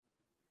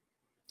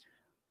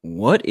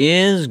What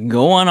is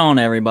going on,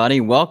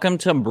 everybody? Welcome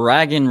to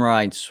Braggin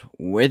Rights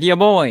with your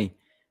boy,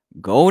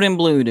 Golden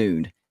Blue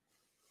Dude.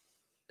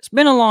 It's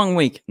been a long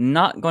week,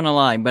 not gonna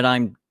lie, but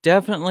I'm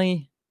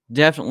definitely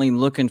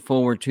looking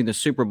forward to the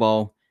Super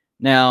Bowl.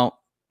 Now,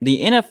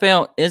 the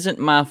NFL isn't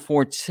my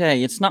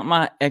forte, it's not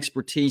my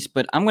expertise,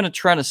 but I'm gonna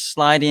try to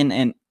slide in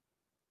an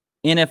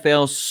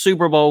NFL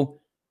Super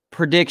Bowl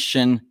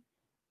prediction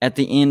at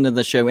the end of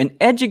the show. An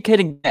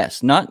educated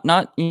guess, not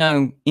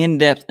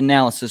in-depth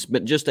analysis,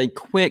 but just a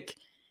quick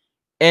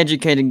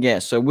educated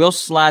guess. So we'll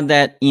slide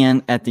that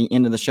in at the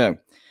end of the show.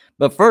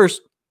 But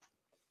first,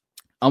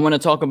 I want to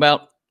talk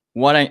about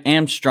what I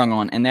am strong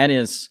on, and that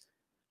is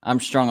I'm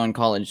strong on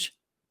college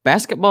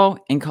basketball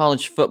and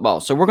college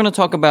football. So we're going to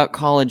talk about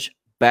college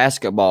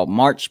basketball,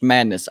 March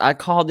Madness. I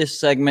call this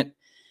segment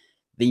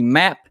the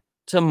map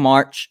to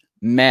March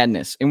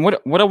Madness. And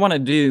what I want to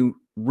do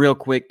real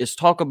quick is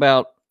talk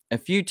about a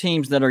few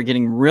teams that are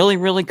getting really,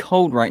 really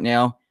cold right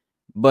now,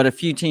 but a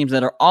few teams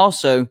that are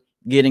also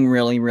getting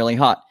really, really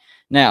hot.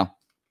 Now,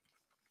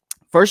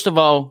 first of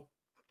all,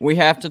 we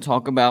have to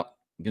talk about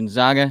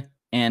Gonzaga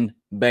and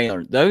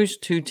Baylor. Those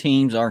two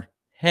teams are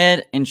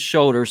head and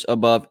shoulders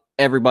above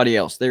everybody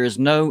else. There is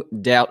no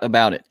doubt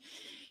about it.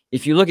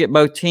 If you look at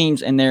both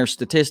teams and their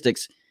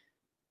statistics,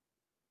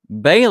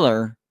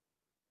 Baylor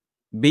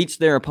beats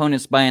their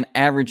opponents by an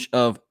average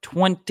of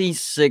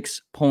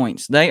 26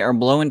 points. They are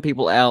blowing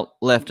people out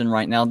left and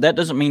right. Now, that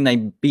doesn't mean they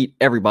beat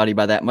everybody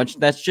by that much.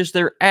 That's just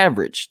their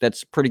average.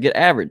 That's a pretty good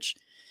average.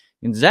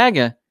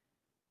 Gonzaga,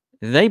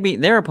 they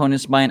beat their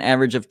opponents by an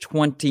average of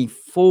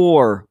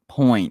 24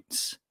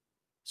 points.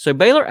 So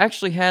Baylor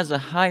actually has a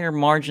higher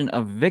margin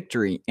of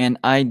victory, and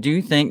I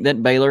do think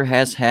that Baylor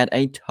has had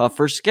a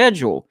tougher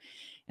schedule.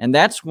 And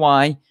that's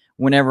why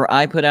whenever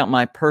I put out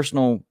my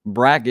personal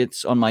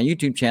brackets on my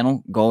YouTube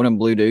channel, Golden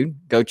Blue Dude,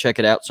 go check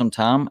it out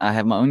sometime. I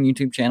have my own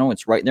YouTube channel.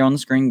 It's right there on the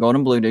screen,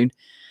 Golden Blue Dude.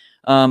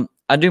 I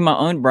do my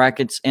own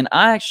brackets, and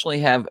I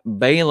actually have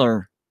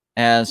Baylor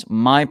as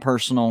my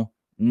personal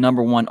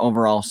number one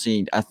overall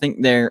seed.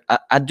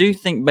 I do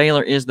think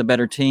Baylor is the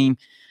better team.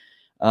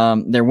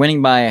 They're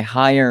winning by a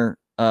higher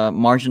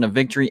margin of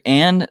victory,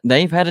 and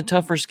they've had a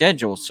tougher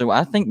schedule. So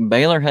I think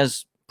Baylor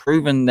has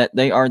proven that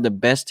they are the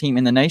best team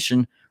in the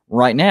nation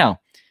right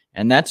now.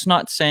 And that's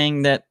not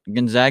saying that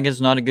Gonzaga is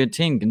not a good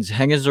team.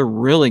 Gonzaga is a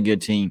really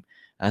good team.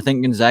 I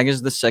think Gonzaga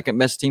is the second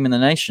best team in the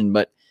nation,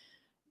 but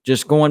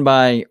just going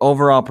by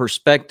overall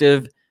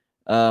perspective,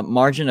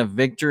 margin of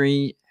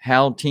victory,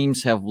 how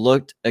teams have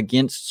looked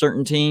against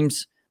certain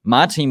teams.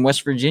 My team,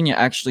 West Virginia,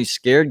 actually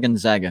scared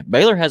Gonzaga.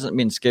 Baylor hasn't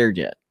been scared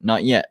yet.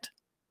 Not yet.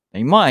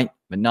 They might,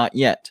 but not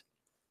yet.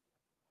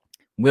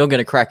 We'll get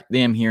a crack at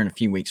them here in a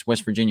few weeks.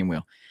 West Virginia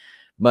will.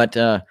 But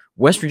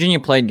West Virginia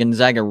played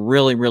Gonzaga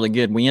really, really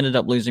good. We ended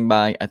up losing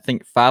by, I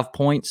think, 5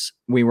 points.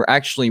 We were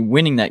actually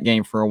winning that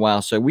game for a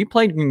while. So we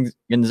played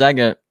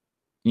Gonzaga,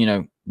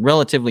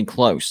 relatively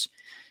close.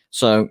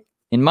 So,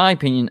 in my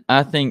opinion,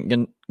 I think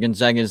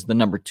Gonzaga is the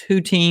number 2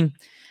 team,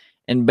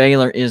 and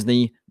Baylor is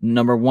the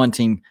number 1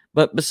 team.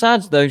 But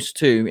besides those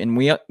two, and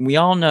we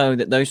all know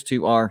that those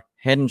two are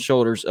head and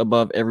shoulders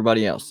above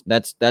everybody else.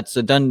 That's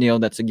a done deal.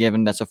 That's a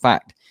given. That's a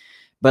fact.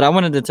 But I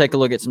wanted to take a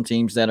look at some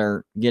teams that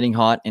are getting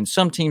hot and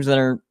some teams that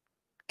are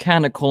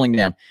kind of cooling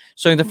down.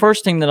 So the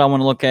first team that I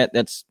want to look at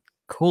that's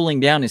cooling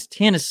down is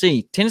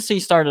Tennessee. Tennessee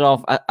started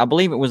off, I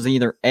believe it was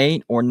either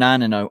 8 or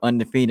 9-0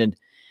 undefeated,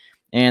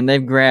 and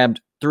they've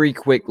grabbed 3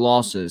 quick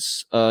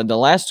losses. The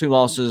last 2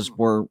 losses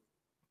were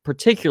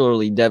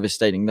particularly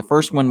devastating. The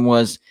first one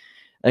was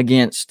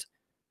against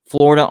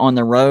Florida on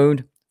the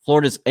road.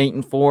 Florida's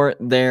 8-4.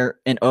 They're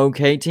an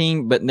okay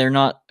team, but they're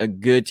not a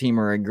good team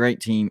or a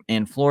great team.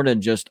 And Florida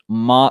just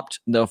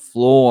mopped the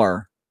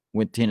floor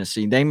with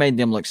Tennessee. They made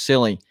them look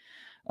silly.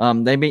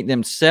 They beat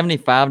them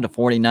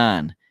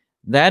 75-49.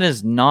 That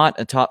is not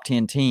a top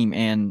 10 team.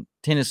 And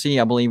Tennessee,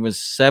 I believe, was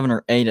 7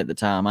 or 8 at the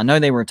time. I know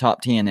they were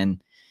top 10,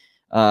 and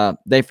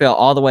they fell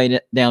all the way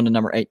down to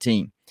number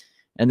 18.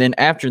 And then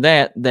after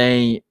that,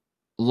 they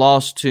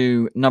lost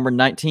to number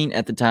 19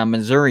 at the time,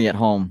 Missouri at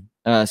home.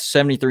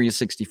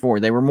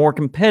 73-64. They were more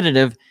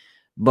competitive,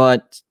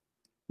 but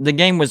the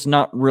game was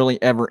not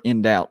really ever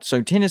in doubt.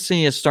 So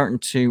Tennessee is starting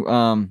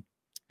to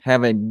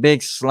have a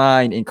big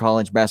slide in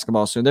college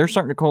basketball. So they're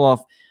starting to cool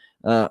off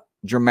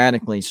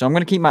dramatically. So I'm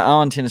going to keep my eye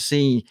on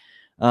Tennessee.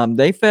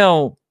 They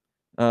fell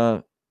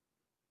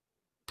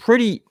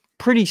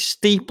pretty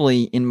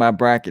steeply in my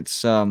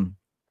brackets. At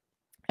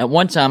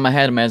one time, I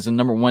had them as the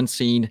number 1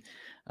 seed.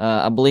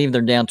 I believe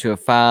they're down to a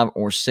 5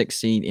 or 6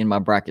 seed in my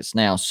brackets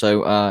now.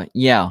 So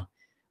yeah.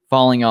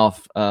 Falling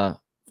off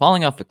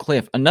the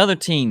cliff. Another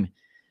team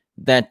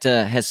that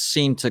has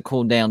seemed to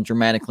cool down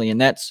dramatically, and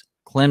that's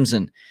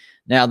Clemson.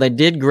 Now, they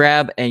did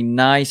grab a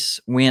nice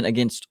win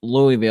against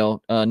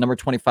Louisville, number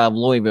 25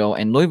 Louisville,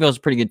 and Louisville's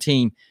a pretty good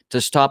team to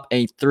stop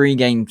a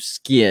 3-game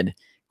skid.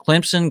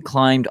 Clemson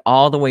climbed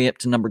all the way up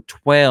to number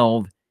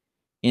 12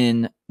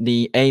 in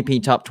the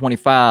AP Top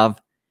 25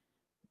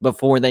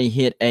 before they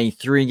hit a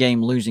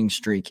 3-game losing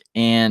streak.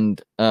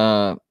 And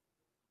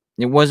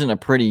it wasn't a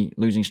pretty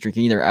losing streak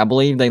either. I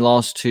believe they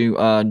lost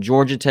to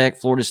Georgia Tech,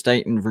 Florida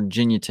State, and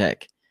Virginia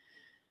Tech.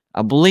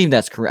 I believe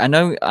that's correct.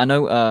 I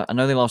know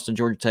they lost to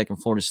Georgia Tech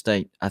and Florida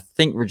State. I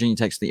think Virginia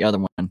Tech's the other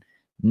one.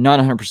 Not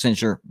 100%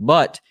 sure,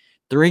 but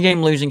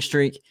 3-game losing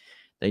streak.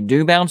 They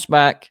do bounce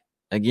back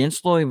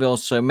against Louisville,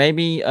 so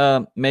maybe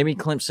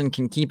Clemson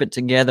can keep it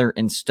together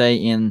and stay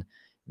in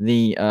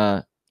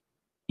the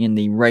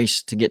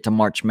race to get to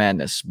March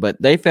Madness.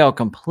 But they fell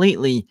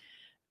completely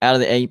out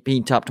of the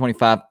AP top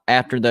 25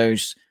 after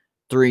those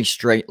 3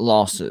 straight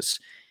losses.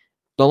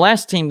 The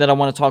last team that I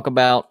want to talk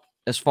about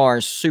as far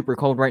as super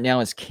cold right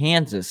now is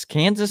Kansas.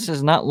 Kansas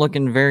is not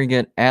looking very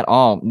good at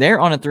all. They're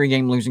on a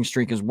 3-game losing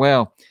streak as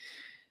well.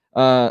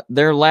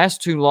 Their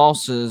last 2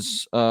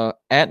 losses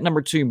at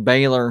number 2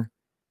 Baylor,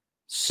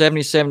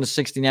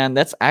 77-69.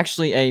 That's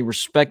actually a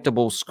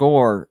respectable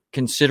score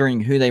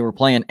considering who they were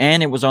playing,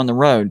 and it was on the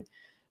road.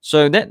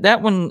 So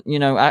that one,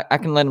 I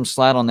can let them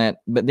slide on that.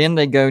 But then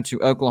they go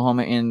to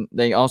Oklahoma, and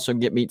they also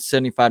get beat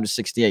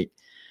 75-68.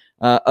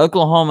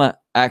 Oklahoma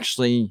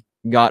actually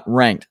got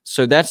ranked,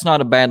 so that's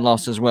not a bad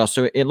loss as well.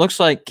 So it looks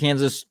like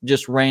Kansas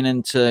just ran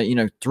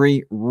into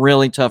 3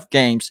 really tough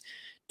games.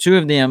 2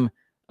 of them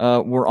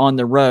were on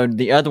the road.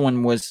 The other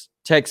one was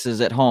Texas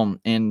at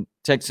home, and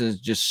Texas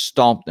just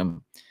stomped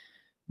them.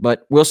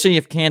 But we'll see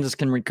if Kansas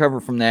can recover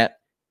from that.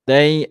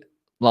 They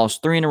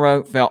lost 3 in a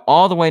row, fell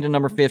all the way to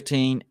number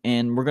 15,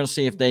 and we're going to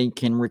see if they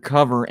can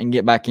recover and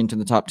get back into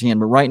the top 10.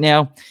 But right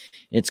now,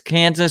 it's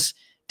Kansas,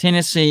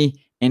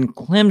 Tennessee, and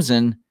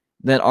Clemson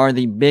that are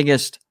the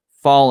biggest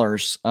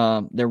fallers.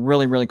 They're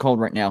really, really cold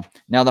right now.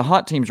 Now, the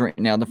hot teams right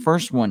now, the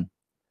first one,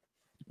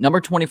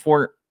 number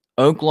 24,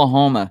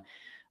 Oklahoma.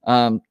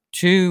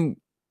 2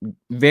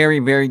 very,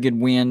 very good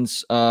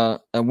wins. A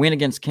win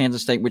against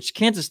Kansas State, which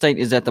Kansas State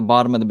is at the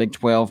bottom of the Big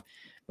 12,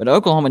 but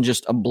Oklahoma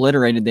just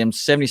obliterated them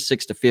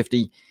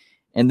 76-50.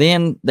 And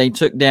then they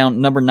took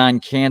down number 9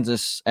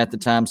 Kansas at the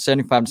time,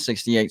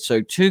 75-68.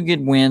 So 2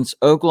 good wins.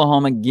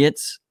 Oklahoma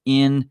gets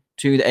into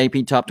the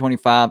AP top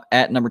 25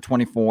 at number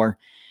 24.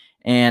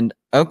 And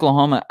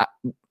Oklahoma,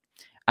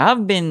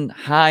 I've been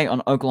high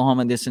on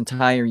Oklahoma this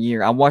entire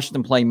year. I watched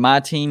them play my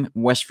team,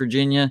 West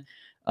Virginia.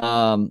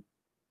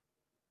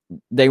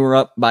 They were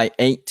up by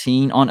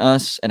 18 on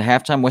us at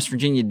halftime. West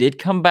Virginia did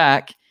come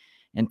back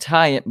and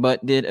tie it,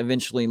 but did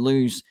eventually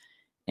lose.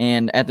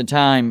 And at the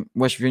time,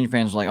 West Virginia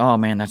fans were like, oh,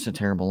 man, that's a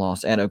terrible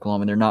loss at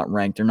Oklahoma. They're not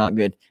ranked. They're not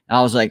good. And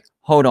I was like,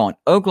 hold on.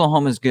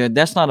 Oklahoma's good.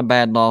 That's not a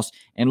bad loss.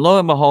 And lo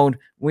and behold,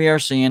 we are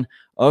seeing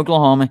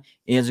Oklahoma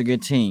is a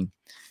good team.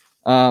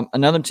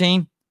 Another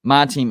team,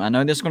 my team. I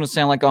know this is going to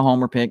sound like a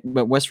homer pick,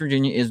 but West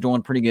Virginia is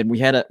doing pretty good. We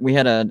had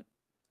a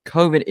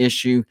COVID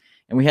issue,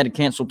 and we had to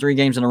cancel 3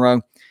 games in a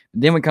row.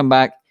 Then we come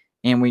back,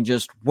 and we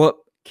just whoop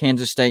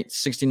Kansas State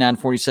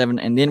 69-47,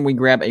 and then we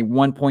grab a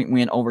 1-point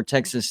win over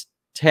Texas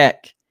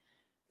Tech.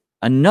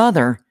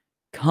 Another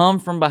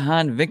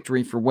come-from-behind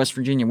victory for West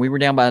Virginia. We were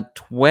down by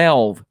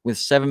 12 with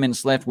 7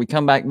 minutes left. We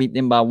come back, beat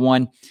them by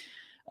 1.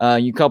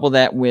 You couple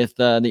that with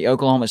the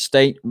Oklahoma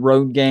State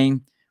road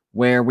game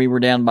where we were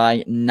down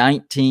by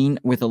 19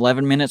 with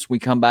 11 minutes. We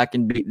come back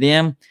and beat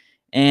them.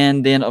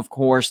 And then, of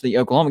course, the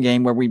Oklahoma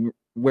game where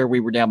we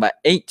were down by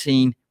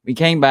 18. We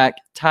came back,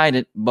 tied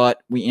it,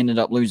 but we ended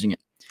up losing it.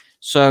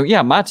 So,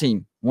 yeah, my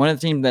team, one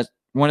of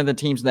the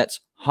teams that's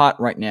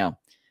hot right now.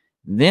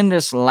 Then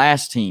this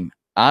last team,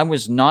 I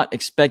was not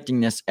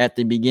expecting this at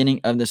the beginning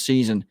of the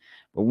season.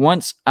 But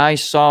once I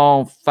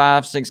saw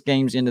 5-6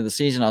 games into the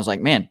season, I was like,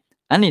 man,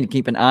 I need to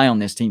keep an eye on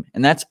this team.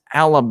 And that's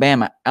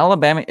Alabama.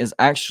 Alabama is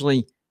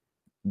actually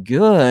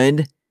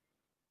good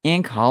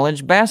in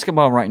college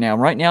basketball right now.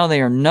 Right now,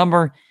 they are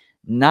number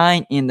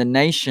 9 in the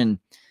nation.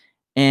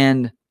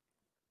 And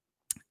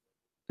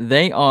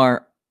they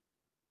are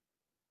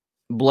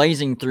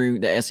blazing through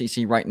the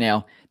SEC right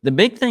now. The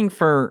big thing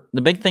for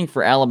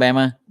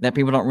Alabama that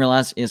people don't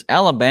realize is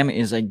Alabama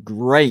is a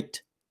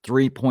great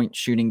 3-point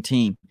shooting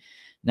team.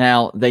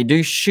 Now, they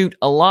do shoot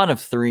a lot of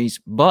threes,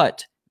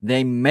 but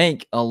they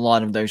make a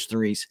lot of those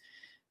threes.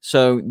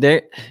 So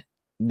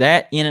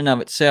that in and of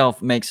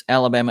itself makes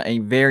Alabama a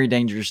very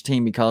dangerous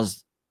team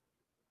because,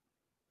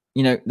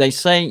 they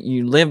say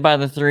you live by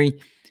the 3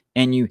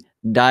 and you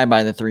die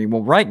by the 3.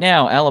 Well, right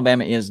now,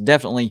 Alabama is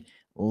definitely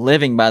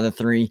living by the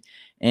 3,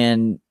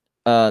 and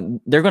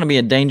they're going to be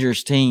a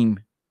dangerous team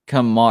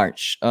come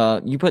March.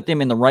 You put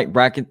them in the right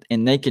bracket,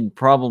 and they could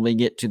probably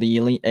get to the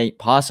Elite 8,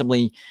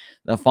 possibly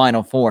the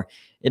Final 4.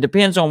 It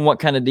depends on what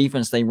kind of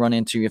defense they run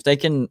into.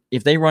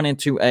 If they run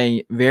into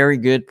a very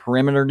good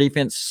perimeter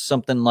defense,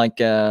 something like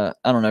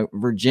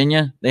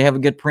Virginia, they have a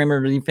good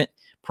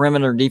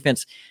perimeter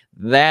defense.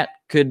 That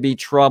could be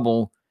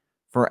trouble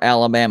for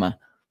Alabama.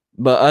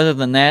 But other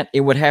than that,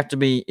 it would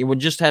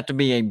just have to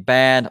be a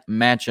bad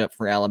matchup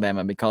for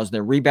Alabama because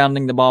they're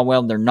rebounding the ball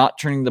well, they're not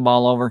turning the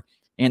ball over,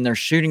 and they're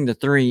shooting the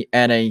 3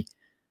 at a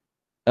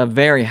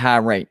very high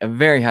rate.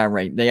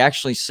 They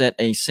actually set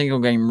a single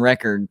game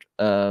record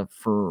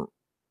for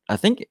I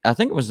think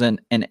it was an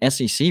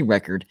SEC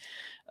record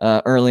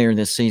earlier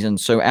this season.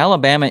 So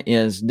Alabama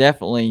is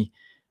definitely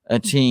a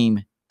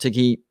team to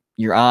keep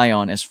your eye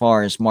on as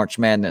far as March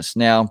Madness.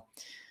 Now,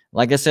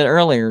 like I said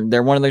earlier,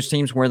 they're one of those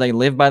teams where they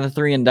live by the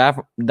three and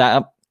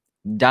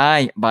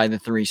die by the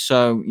three.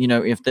 So,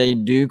 if they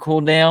do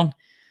cool down,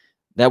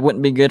 that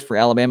wouldn't be good for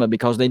Alabama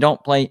because they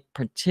don't play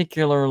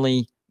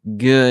particularly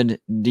good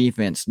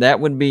defense. That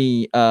would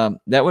be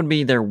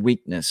their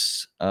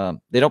weakness.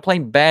 They don't play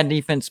bad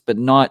defense, but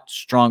not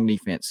strong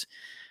defense.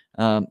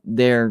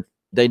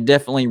 They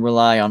definitely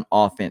rely on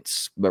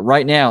offense. But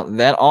right now,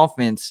 that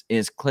offense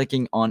is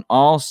clicking on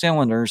all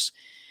cylinders,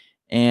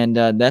 and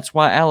that's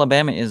why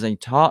Alabama is a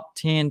top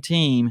 10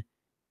 team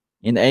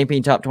in the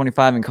AP top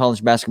 25 in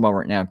college basketball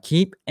right now.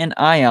 Keep an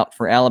eye out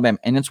for Alabama.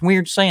 And it's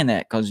weird saying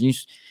that because you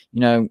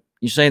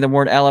say the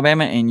word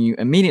Alabama and you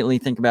immediately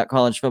think about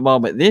college football.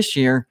 But this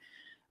year,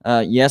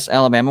 yes,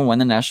 Alabama won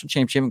the national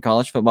championship in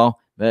college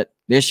football. But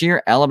this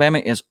year, Alabama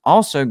is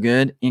also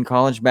good in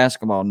college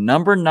basketball.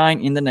 Number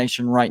 9 in the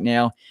nation right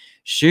now,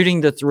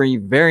 shooting the three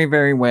very,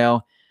 very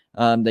well.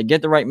 They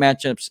get the right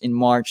matchups in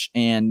March,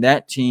 and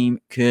that team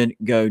could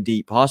go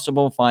deep.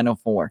 Possible Final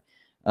Four.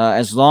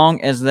 As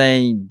long as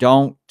they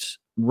don't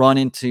run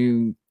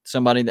into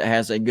somebody that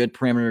has a good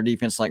perimeter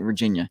defense like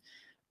Virginia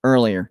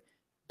earlier,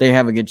 they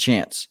have a good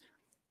chance.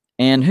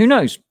 And who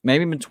knows,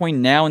 maybe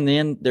between now and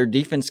then, their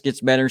defense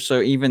gets better,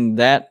 so even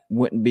that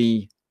wouldn't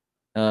be,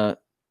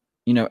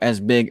 as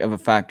big of a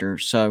factor.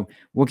 So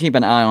we'll keep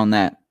an eye on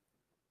that.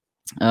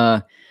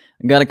 I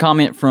got a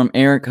comment from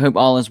Eric. Hope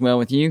all is well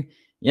with you.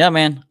 Yeah,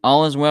 man,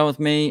 all is well with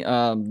me.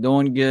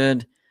 Doing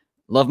good.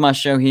 Love my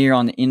show here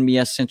on the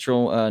NBS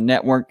Central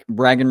Network,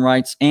 Braggin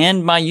Rights,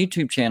 and my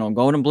YouTube channel,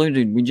 Golden Blue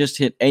Dude. We just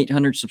hit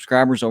 800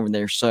 subscribers over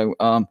there. So,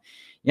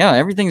 yeah,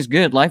 everything's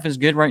good. Life is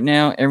good right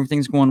now.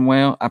 Everything's going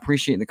well. I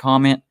appreciate the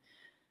comment.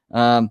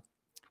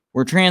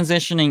 We're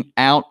transitioning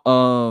out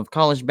of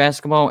college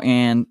basketball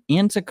and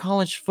into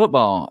college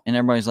football. And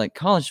everybody's like,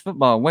 college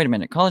football? Wait a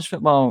minute. College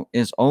football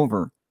is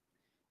over.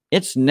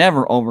 It's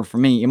never over for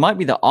me. It might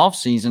be the off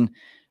season,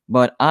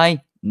 but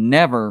I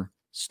never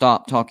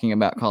stop talking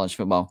about college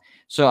football.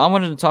 So I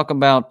wanted to talk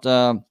about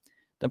the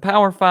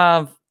Power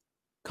 5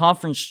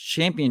 conference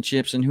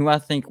championships and who I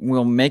think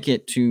will make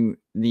it to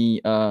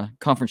the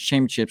conference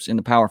championships in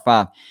the Power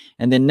 5.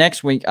 And then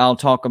next week I'll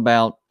talk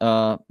about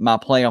my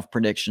playoff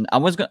prediction. I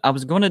was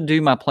going to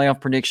do my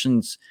playoff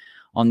predictions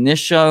on this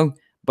show,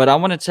 but I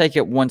want to take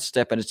it one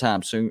step at a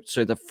time. So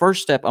the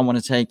first step I want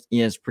to take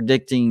is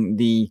predicting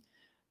the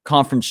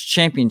conference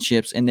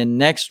championships, and then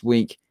next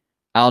week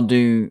I'll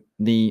do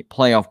the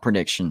playoff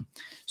prediction.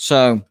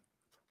 So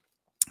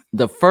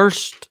the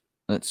first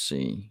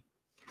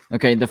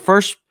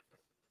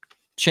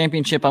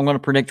championship I'm going to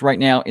predict right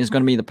now is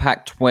going to be the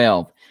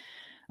Pac-12.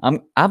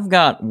 I've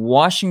got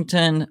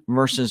Washington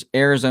versus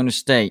Arizona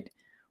State.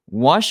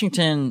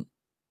 Washington,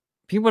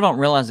 people don't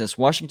realize this.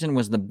 Washington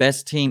was the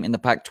best team in the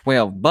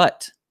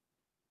Pac-12,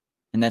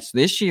 and that's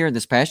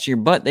this past year,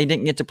 but they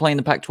didn't get to play in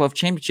the Pac-12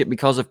 championship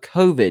because of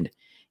COVID.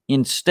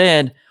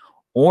 Instead,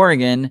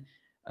 Oregon,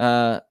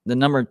 the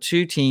number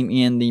 2 team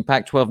in the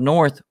Pac-12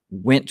 North,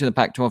 went to the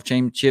Pac-12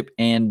 championship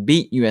and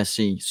beat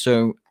USC.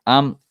 So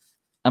I'm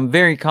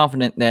very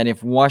confident that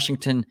if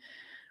Washington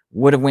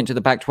would have went to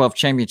the Pac-12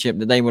 championship,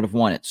 that they would have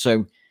won it.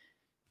 So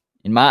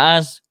in my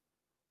eyes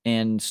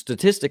and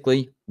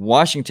statistically,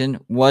 Washington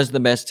was the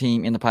best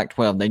team in the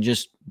Pac-12. They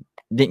just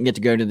didn't get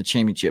to go to the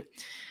championship.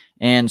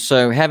 And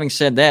so having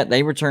said that,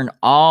 they returned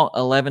all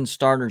 11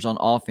 starters on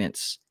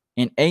offense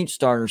and 8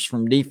 starters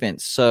from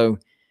defense. So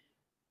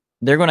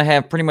they're going to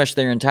have pretty much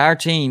their entire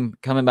team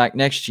coming back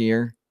next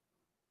year.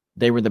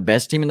 They were the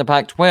best team in the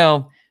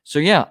Pac-12. So,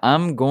 yeah,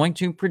 I'm going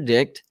to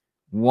predict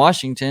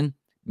Washington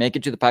make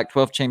it to the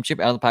Pac-12 championship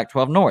out of the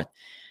Pac-12 North.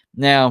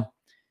 Now,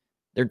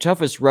 their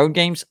toughest road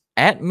games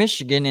at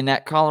Michigan and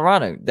at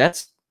Colorado.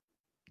 That's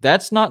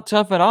not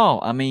tough at all.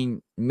 I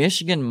mean,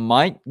 Michigan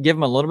might give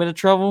them a little bit of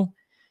trouble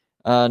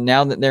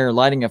now that they're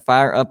lighting a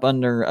fire up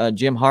under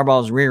Jim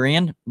Harbaugh's rear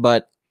end.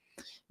 But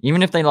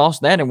even if they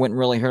lost that, it wouldn't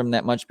really hurt them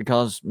that much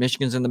because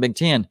Michigan's in the Big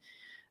Ten.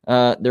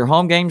 Their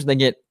home games, they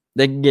get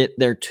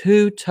their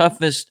 2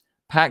 toughest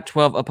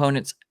Pac-12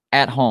 opponents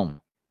at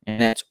home,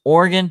 and that's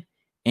Oregon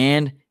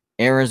and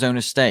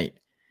Arizona State.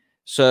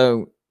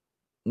 So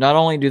not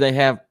only do they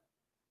have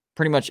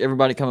pretty much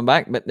everybody coming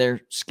back, but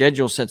their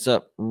schedule sets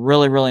up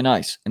really, really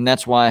nice. And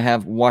that's why I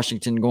have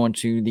Washington going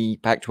to the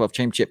Pac-12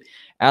 championship.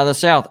 Out of the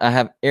South, I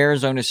have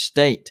Arizona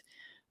State.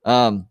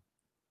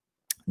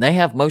 They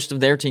have most of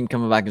their team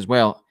coming back as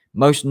well.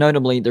 Most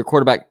notably, their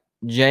quarterback,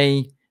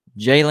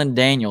 Jalen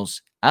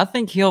Daniels. I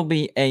think he'll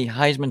be a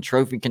Heisman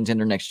Trophy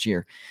contender next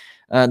year.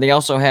 They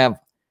also have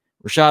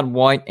Rashad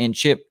White and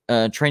Chip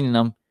training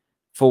them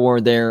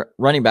for their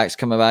running backs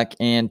coming back,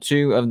 and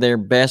 2 of their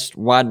best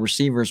wide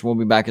receivers will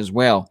be back as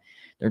well.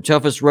 Their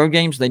toughest road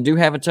games, they do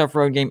have a tough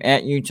road game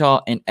at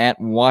Utah and at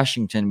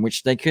Washington,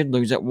 which they could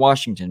lose at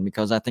Washington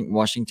because I think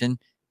Washington,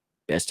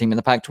 best team in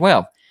the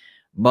Pac-12.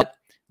 But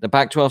the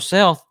Pac-12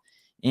 South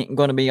ain't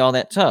going to be all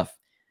that tough.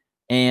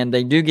 And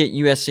they do get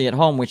USC at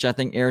home, which I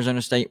think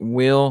Arizona State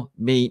will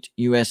beat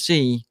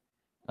USC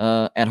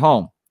at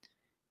home.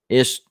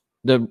 It's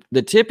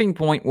The tipping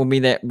point will be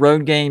that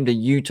road game to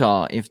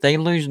Utah. If they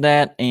lose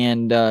that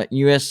and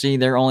USC,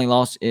 their only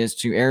loss is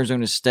to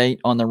Arizona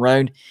State on the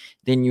road,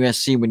 then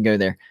USC would go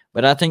there.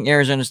 But I think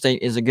Arizona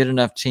State is a good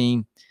enough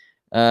team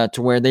to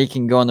where they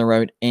can go on the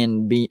road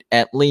and beat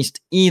at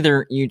least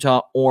either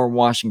Utah or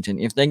Washington.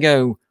 If they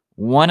go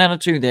 1 out of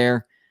 2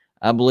 there,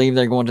 I believe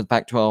they're going to the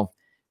Pac-12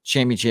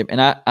 championship.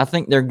 And I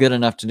think they're good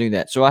enough to do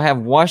that. So I have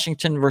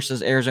Washington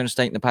versus Arizona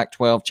State in the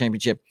Pac-12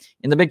 championship.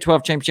 In the Big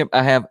 12 championship,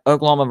 I have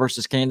Oklahoma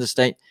versus Kansas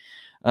State.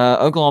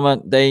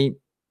 Oklahoma, they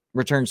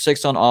returned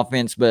 6 on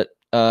offense, but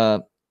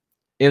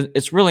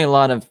it's really a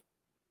lot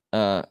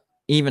of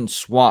even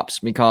swaps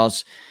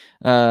because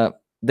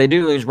they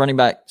do lose running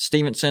back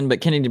Stevenson, but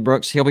Kennedy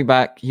Brooks, he'll be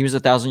back. He was a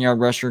 1,000-yard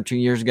rusher 2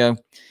 years ago.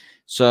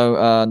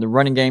 So the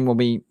running game will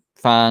be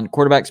fine.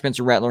 Quarterback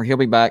Spencer Rattler, he'll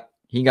be back.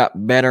 He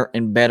got better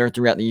and better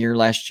throughout the year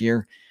last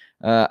year.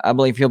 I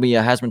believe he'll be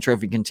a Heisman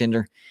Trophy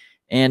contender.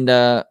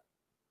 And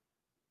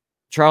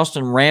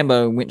Charleston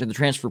Rambo went to the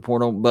transfer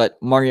portal, but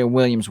Mario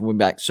Williams will be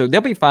back. So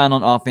they'll be fine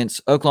on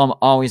offense. Oklahoma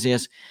always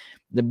is.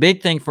 The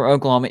big thing for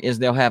Oklahoma is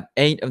they'll have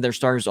 8 of their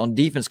starters on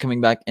defense coming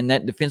back, and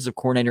that defensive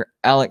coordinator,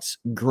 Alex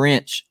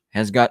Grinch,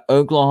 has got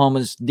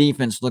Oklahoma's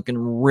defense looking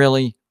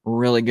really,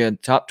 really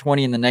good. Top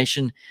 20 in the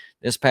nation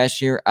this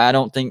past year. I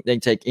don't think they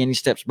take any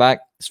steps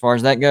back as far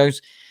as that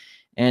goes.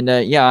 And,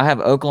 I have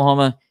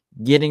Oklahoma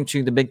getting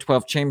to the Big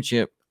 12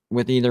 championship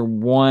with either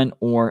 1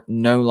 or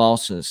no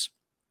losses.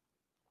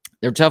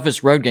 Their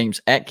toughest road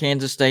games at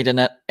Kansas State and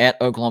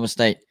at Oklahoma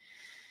State.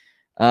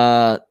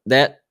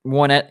 That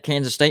one at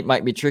Kansas State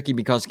might be tricky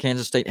because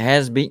Kansas State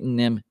has beaten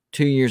them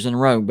 2 years in a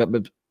row.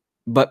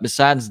 But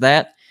besides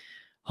that,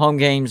 home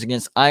games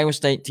against Iowa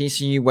State,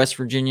 TCU, West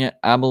Virginia,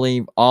 I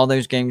believe all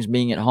those games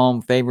being at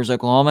home favors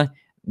Oklahoma.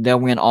 They'll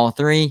win all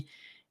 3.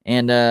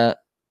 And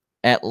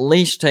at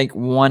least take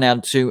 1 out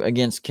of 2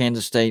 against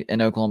Kansas State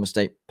and Oklahoma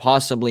State,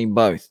 possibly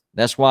both.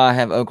 That's why I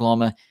have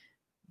Oklahoma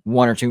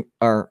 1 or 2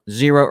 or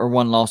 0 or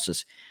 1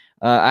 losses.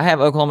 I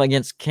have Oklahoma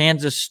against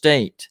Kansas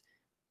State.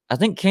 I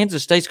think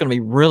Kansas State's going to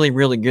be really,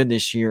 really good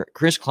this year.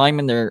 Chris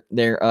Kleiman,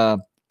 their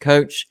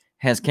coach,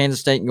 has Kansas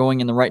State going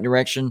in the right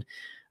direction.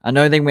 I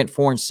know they went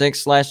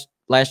 4-6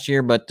 last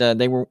year, but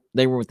they were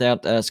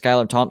without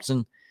Skylar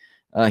Thompson.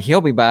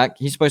 He'll be back.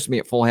 He's supposed to be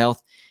at full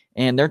health.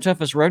 And their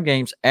toughest road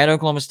games at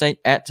Oklahoma State,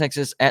 at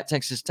Texas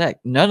Tech.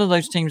 None of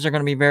those teams are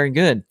going to be very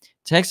good.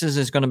 Texas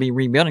is going to be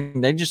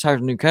rebuilding. They just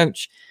hired a new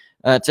coach.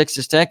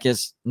 Texas Tech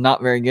is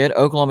not very good.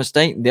 Oklahoma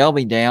State, they'll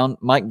be down.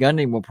 Mike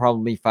Gundy will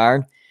probably be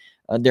fired.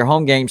 Their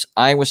home games,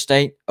 Iowa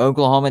State,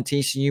 Oklahoma,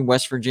 TCU,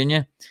 West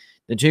Virginia.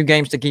 The 2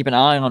 games to keep an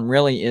eye on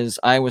really is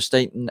Iowa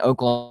State and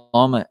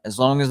Oklahoma. As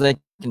long as they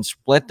can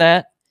split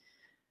that,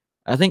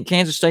 I think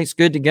Kansas State's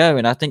good to go,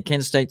 and I think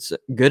Kansas State's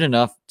good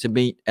enough to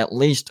beat at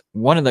least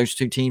one of those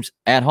 2 teams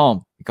at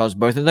home because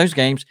both of those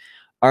games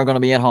are going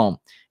to be at home.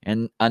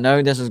 And I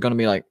know this is going to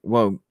be like,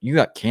 whoa, you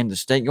got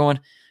Kansas State going?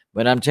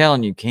 But I'm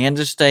telling you,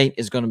 Kansas State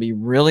is going to be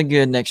really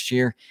good next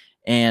year,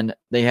 and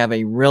they have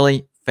a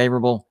really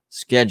favorable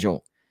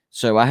schedule.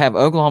 So I have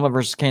Oklahoma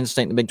versus Kansas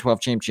State in the Big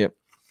 12 championship.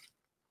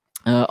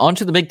 On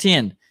to the Big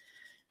 10.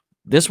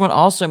 This one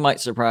also might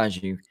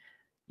surprise you.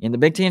 In the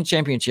Big 10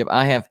 championship,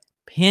 I have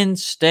Penn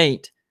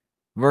State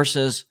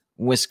versus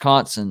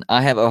Wisconsin.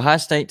 I have Ohio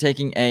State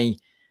taking a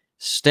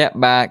step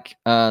back.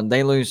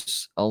 They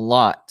lose a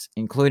lot,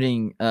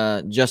 including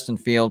Justin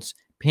Fields.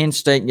 Penn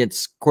State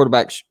gets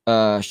quarterback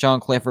Sean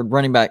Clifford,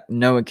 running back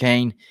Noah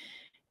Cain.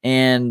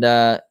 And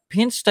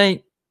Penn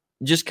State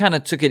just kind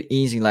of took it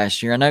easy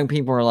last year. I know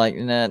people are like,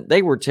 nah,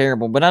 they were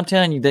terrible, but I'm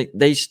telling you,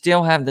 they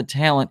still have the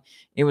talent.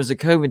 It was a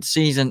COVID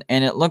season,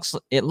 and it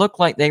looked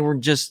like they were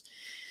just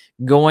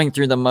going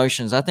through the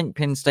motions. I think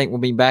Penn State will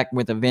be back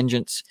with a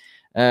vengeance.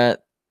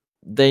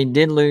 They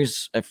did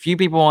lose a few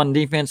people on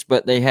defense,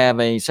 but they have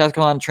a South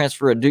Carolina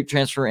transfer, a Duke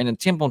transfer, and a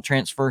Temple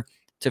transfer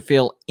to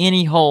fill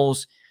any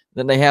holes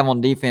that they have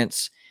on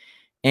defense.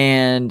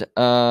 And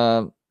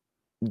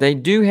they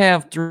do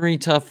have 3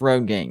 tough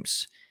road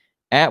games.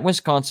 At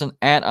Wisconsin,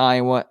 at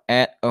Iowa,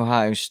 at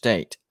Ohio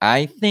State.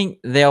 I think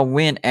they'll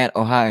win at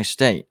Ohio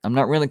State. I'm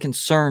not really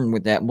concerned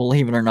with that,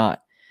 believe it or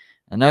not.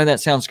 I know that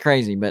sounds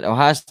crazy, but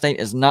Ohio State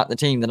is not the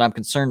team that I'm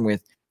concerned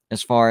with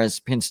as far as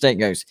Penn State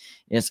goes.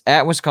 It's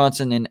at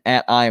Wisconsin and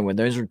at Iowa.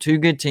 Those are 2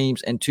 good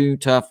teams and 2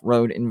 tough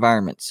road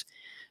environments.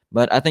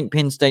 But I think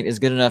Penn State is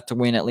good enough to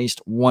win at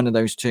least one of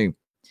those 2.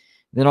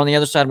 Then on the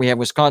other side, we have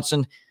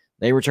Wisconsin.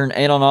 They return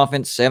 8 on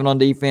offense, 7 on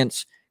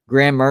defense.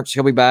 Graham Mertz,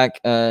 he'll be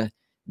back.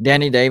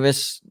 Danny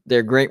Davis,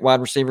 their great wide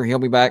receiver, he'll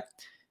be back.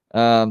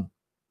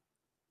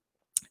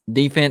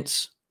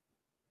 Defense,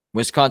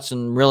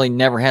 Wisconsin really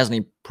never has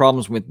any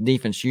problems with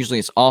defense. Usually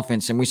it's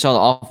offense, and we saw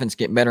the offense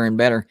get better and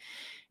better.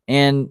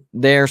 And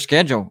their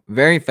schedule,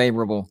 very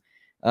favorable.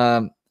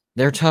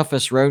 Their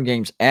toughest road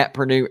games at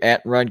Purdue,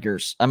 at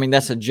Rutgers. I mean,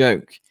 that's a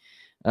joke.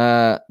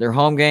 Their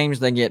home games,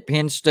 they get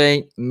Penn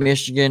State,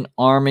 Michigan,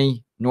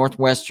 Army,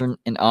 Northwestern,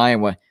 and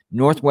Iowa.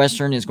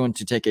 Northwestern is going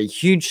to take a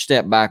huge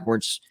step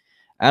backwards.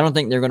 I don't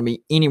think they're going to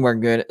be anywhere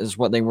good as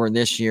what they were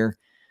this year.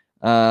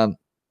 We're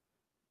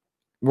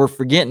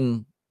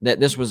forgetting that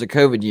this was a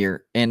COVID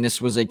year and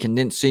this was a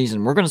condensed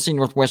season. We're going to see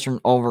Northwestern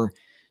over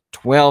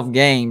 12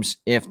 games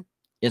if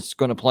it's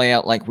going to play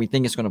out like we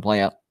think it's going to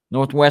play out.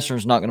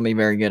 Northwestern's not going to be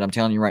very good, I'm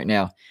telling you right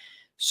now.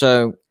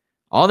 So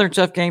all their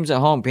tough games at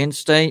home. Penn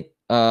State,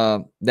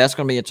 that's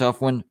going to be a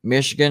tough one.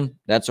 Michigan,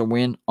 that's a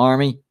win.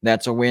 Army,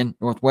 that's a win.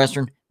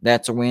 Northwestern,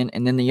 that's a win.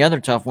 And then the other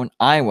tough one,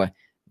 Iowa,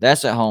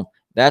 that's at home.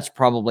 That's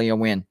probably a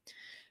win.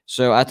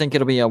 So I think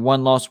it'll be a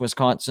one-loss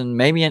Wisconsin,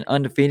 maybe an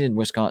undefeated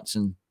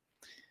Wisconsin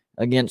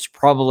against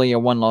probably a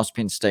one-loss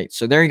Penn State.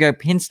 So there you go,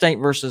 Penn State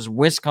versus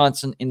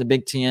Wisconsin in the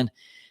Big Ten.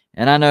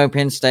 And I know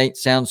Penn State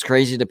sounds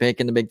crazy to pick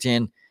in the Big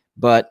Ten,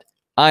 but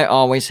I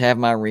always have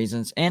my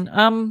reasons, and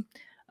I'm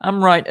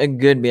right a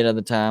good bit of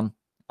the time.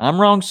 I'm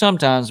wrong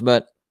sometimes,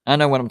 but I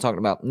know what I'm talking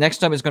about.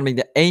 Next up is going to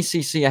be the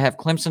ACC. I have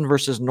Clemson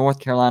versus North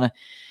Carolina.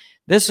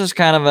 This is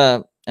kind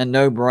of a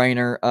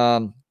no-brainer.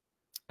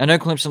 I know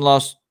Clemson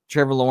lost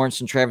Trevor Lawrence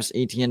and Travis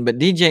Etienne, but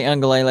DJ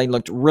Uiagalelei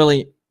looked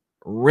really,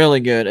 really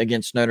good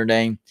against Notre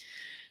Dame.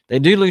 They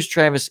do lose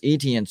Travis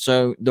Etienne,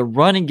 so the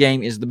running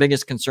game is the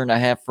biggest concern I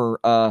have for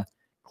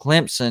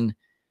Clemson,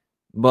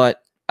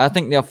 but I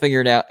think they'll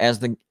figure it out as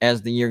the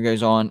year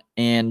goes on.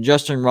 And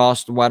Justin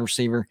Ross, the wide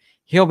receiver,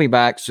 he'll be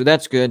back, so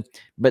that's good.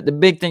 But the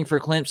big thing for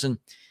Clemson,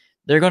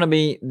 they're going to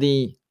be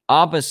the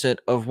opposite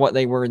of what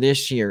they were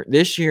this year.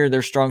 This year,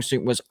 their strong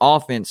suit was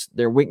offense.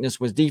 Their weakness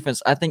was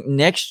defense. I think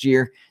next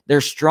year,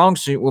 their strong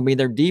suit will be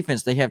their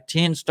defense. They have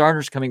 10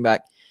 starters coming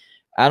back.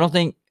 I don't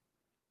think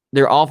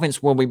their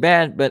offense will be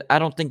bad, but I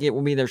don't think it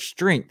will be their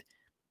strength.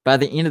 By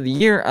the end of the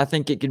year, I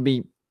think it could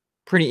be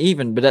pretty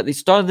even. But at the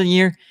start of the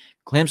year,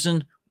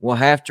 Clemson will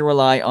have to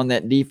rely on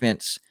that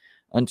defense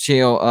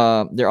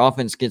until their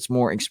offense gets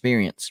more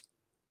experience.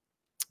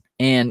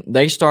 And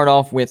they start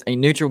off with a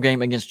neutral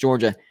game against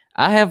Georgia.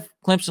 I have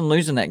Clemson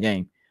losing that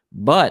game.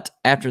 But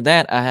after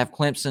that, I have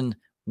Clemson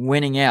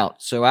winning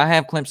out. So I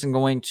have Clemson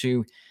going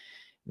to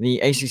the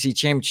ACC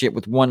Championship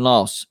with one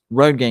loss.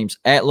 Road games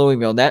at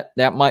Louisville.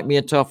 That might be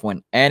a tough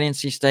one. At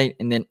NC State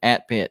and then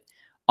at Pitt.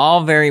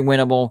 All very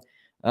winnable.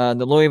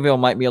 The Louisville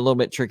might be a little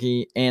bit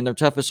tricky. And their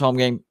toughest home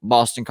game,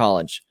 Boston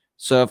College.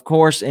 So, of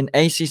course, an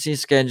ACC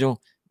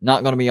schedule,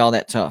 not going to be all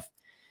that tough.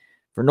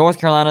 For North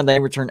Carolina, they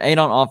return 8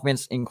 on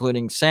offense,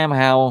 including Sam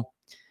Howell.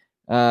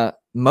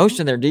 Most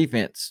of their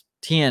defense,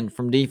 10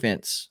 from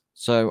defense.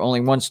 So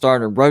only one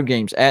starter. Road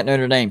games at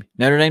Notre Dame.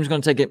 Notre Dame's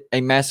going to take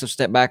a massive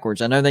step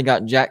backwards. I know they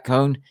got Jack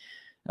Cohn,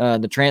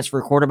 the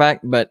transfer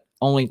quarterback, but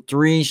only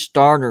 3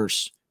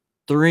 starters.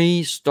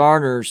 3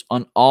 starters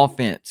on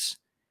offense.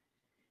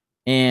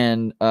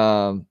 And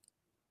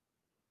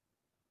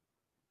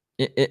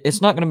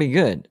it's not going to be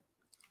good.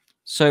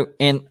 So,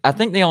 and I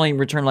think they only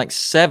return like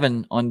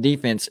 7 on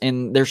defense,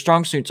 and their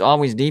strong suit's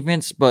always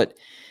defense, but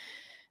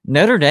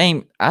Notre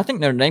Dame, I think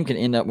Notre Dame can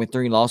end up with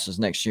 3 losses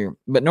next year.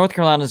 But North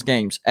Carolina's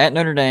games at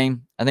Notre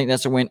Dame, I think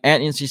that's a win.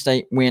 At NC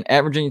State, win.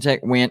 At Virginia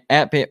Tech, win.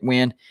 At Pitt,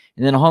 win.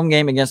 And then a home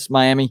game against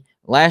Miami.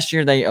 Last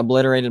year, they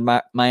obliterated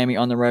Miami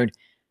on the road.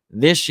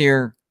 This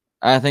year,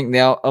 I think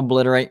they'll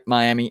obliterate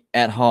Miami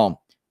at home.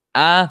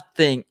 I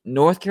think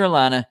North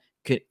Carolina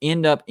could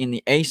end up in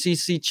the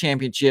ACC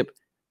Championship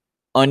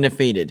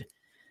undefeated.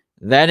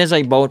 That is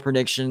a bold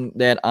prediction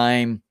that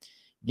I'm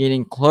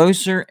getting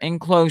closer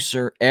and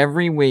closer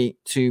every week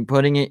to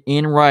putting it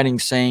in writing,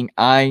 saying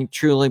I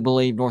truly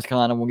believe North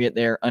Carolina will get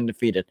there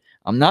undefeated.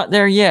 I'm not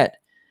there yet,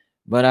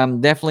 but I'm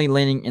definitely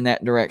leaning in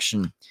that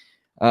direction.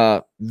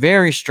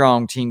 Very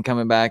strong team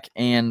coming back,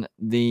 and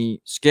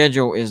the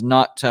schedule is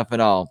not tough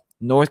at all.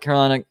 North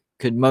Carolina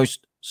could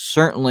most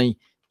certainly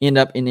end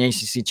up in the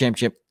ACC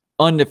Championship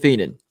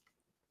undefeated.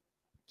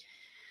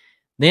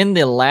 Then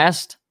the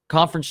last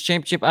conference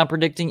championship I'm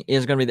predicting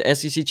is going to be the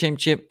SEC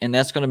Championship, and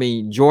that's going to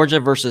be Georgia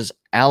versus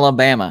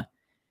Alabama.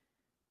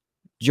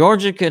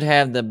 Georgia could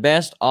have the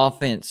best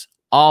offense.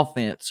 I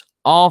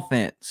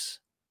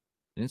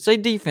didn't say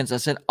defense. I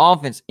said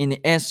offense in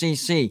the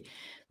SEC.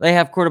 They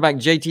have quarterback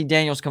JT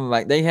Daniels coming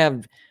back. They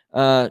have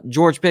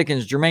George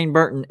Pickens, Jermaine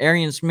Burton,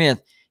 Arian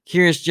Smith,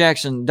 Kyrus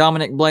Jackson,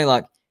 Dominic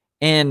Blaylock,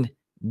 and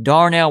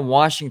Darnell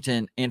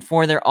Washington. And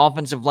 4 of their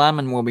offensive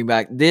linemen will be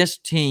back. This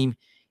team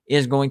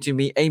is going to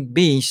be a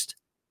beast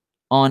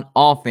on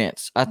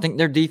offense. I think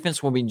their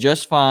defense will be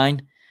just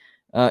fine,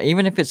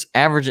 even if it's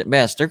average at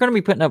best. They're going to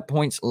be putting up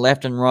points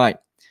left and right.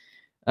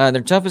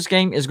 Their toughest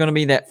game is going to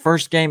be that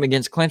first game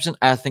against Clemson.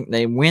 I think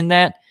they win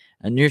that.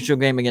 A neutral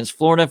game against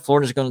Florida.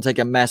 Florida's going to take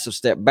a massive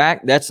step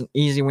back. That's an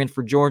easy win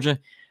for Georgia.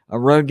 A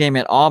road game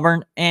at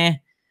Auburn.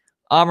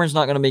 Auburn's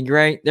not going to be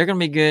great. They're going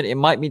to be good. It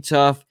might be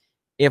tough.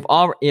 If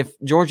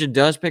Georgia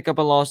does pick up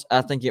a loss,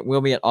 I think it will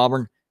be at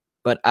Auburn,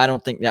 but I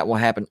don't think that will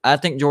happen. I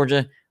think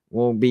Georgia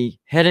will be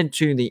headed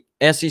to the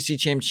SEC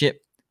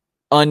Championship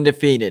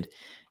undefeated.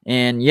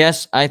 And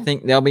yes, I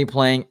think they'll be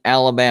playing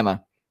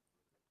Alabama.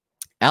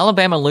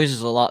 Alabama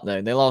loses a lot,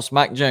 though. They lost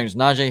Mike Jones,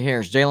 Najee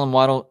Harris, Jalen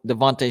Waddle,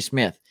 Devontae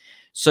Smith.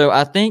 So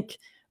I think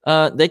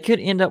they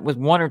could end up with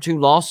 1 or 2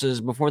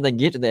 losses before they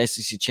get to the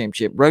SEC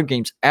Championship. Road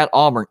games at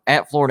Auburn,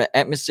 at Florida,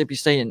 at Mississippi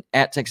State, and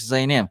at Texas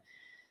A&M.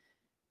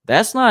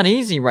 That's not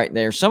easy right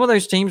there. Some of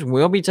those teams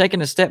will be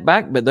taking a step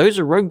back, but those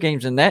are road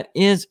games, and that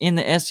is in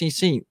the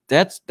SEC.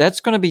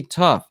 That's going to be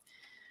tough.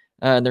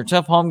 They're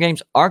tough home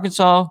games.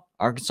 Arkansas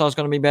is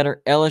going to be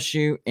better.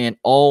 LSU and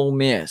Ole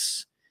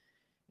Miss.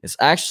 It's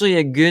actually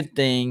a good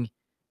thing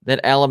that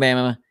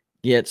Alabama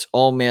gets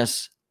Ole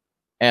Miss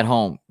at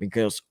home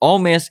because Ole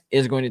Miss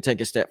is going to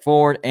take a step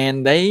forward,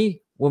 and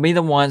they will be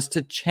the ones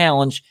to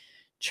challenge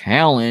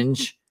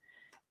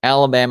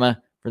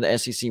Alabama for the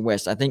SEC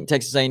West. I think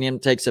Texas A&M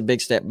takes a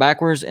big step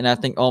backwards, and I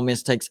think Ole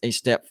Miss takes a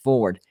step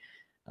forward.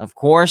 Of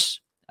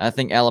course, I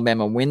think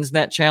Alabama wins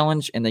that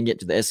challenge, and they get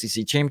to the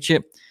SEC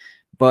Championship.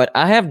 But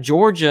I have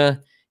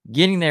Georgia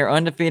getting there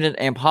undefeated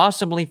and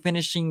possibly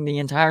finishing the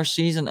entire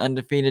season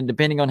undefeated,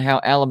 depending on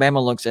how Alabama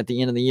looks at the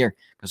end of the year.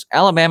 Because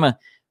Alabama,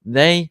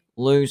 they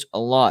lose a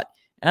lot.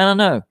 And I don't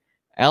know.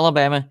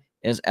 Alabama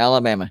is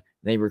Alabama.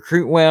 They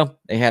recruit well.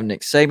 They have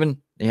Nick Saban.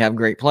 They have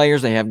great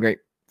players. They have great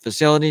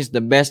facilities,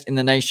 the best in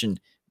the nation.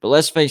 But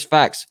let's face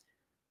facts.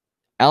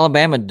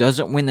 Alabama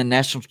doesn't win the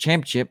national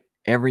championship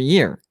every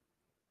year.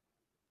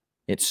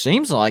 It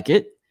seems like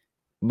it,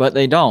 but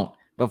they don't.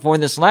 Before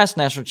this last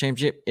national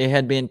championship, it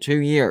had been 2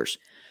 years.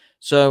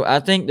 So I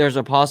think there's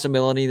a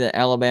possibility that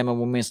Alabama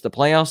will miss the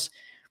playoffs.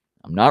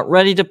 I'm not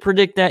ready to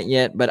predict that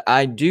yet, but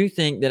I do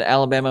think that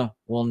Alabama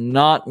will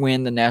not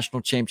win the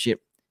national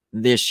championship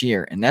this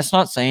year. And that's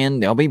not saying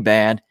they'll be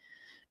bad,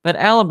 but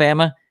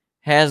Alabama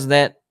has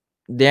that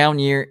down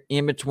year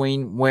in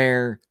between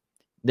where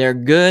they're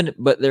good,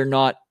 but they're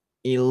not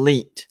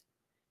elite.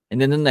 And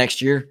then the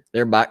next year,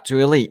 they're back to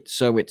elite.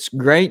 So it's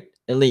great,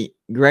 elite,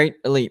 great,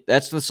 elite.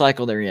 That's the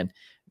cycle they're in.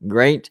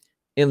 Great,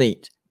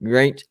 elite,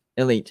 great,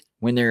 elite.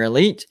 When they're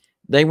elite,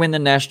 they win the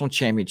national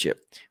championship.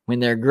 When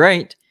they're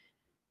great,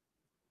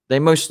 they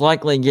most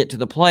likely get to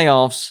the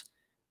playoffs,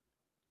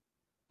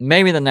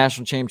 maybe the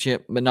national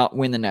championship, but not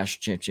win the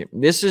national championship.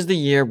 This is the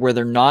year where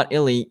they're not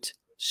elite,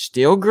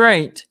 still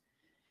great,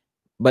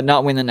 but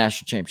not win the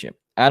national championship.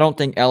 I don't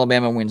think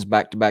Alabama wins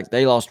back-to-back.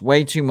 They lost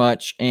way too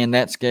much, and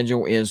that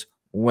schedule is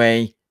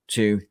way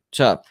too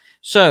tough.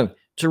 So,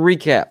 to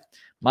recap,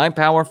 my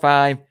Power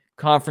 5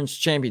 conference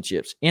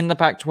championships. In the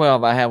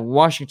Pac-12, I have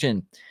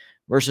Washington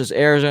versus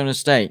Arizona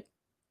State.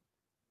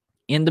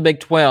 In the Big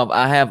 12,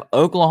 I have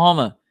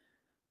Oklahoma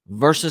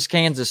versus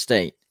Kansas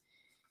State.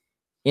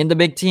 In the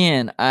Big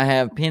 10, I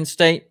have Penn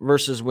State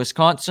versus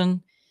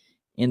Wisconsin.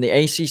 In the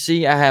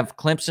ACC, I have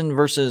Clemson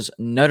versus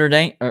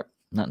North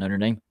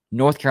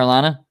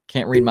Carolina.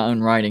 Can't read my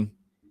own writing.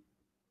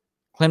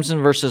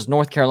 Clemson versus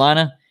North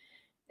Carolina.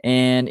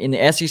 And in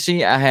the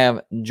SEC, I have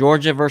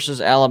Georgia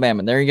versus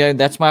Alabama. There you go.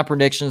 That's my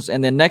predictions.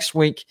 And then next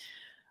week,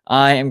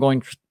 I am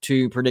going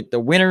to predict the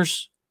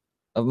winners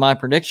of my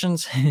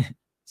predictions.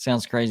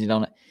 Sounds crazy,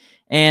 don't it?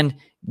 And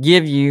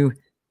give you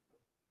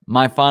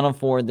my Final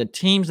Four, the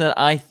teams that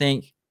I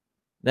think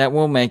that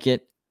will make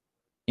it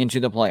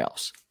into the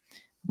playoffs.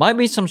 Might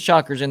be some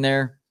shockers in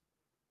there.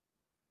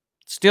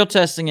 Still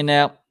testing it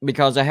out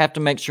because I have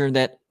to make sure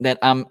that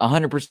I'm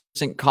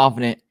 100%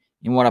 confident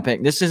in what I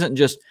pick. This isn't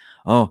just,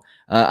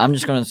 I'm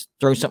just going to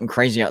throw something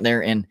crazy out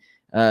there and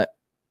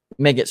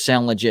make it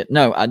sound legit.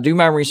 No, I do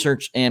my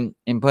research and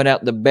put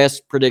out the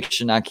best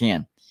prediction I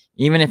can,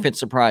 even if it's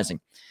surprising.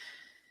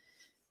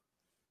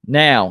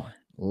 Now,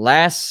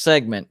 last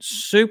segment,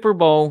 Super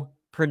Bowl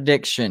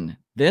prediction.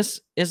 This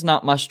is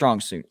not my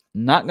strong suit.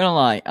 Not going to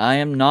lie, I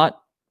am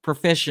not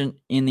proficient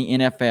in the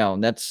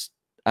NFL.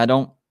 I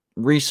don't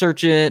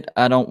research it.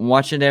 I don't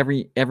watch it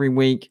every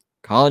week.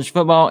 College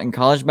football and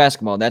college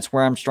basketball, that's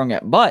where I'm strong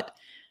at. But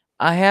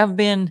I have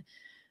been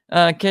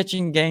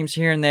catching games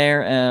here and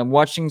there,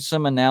 watching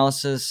some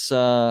analysis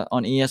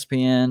on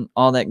ESPN,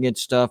 all that good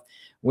stuff.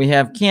 We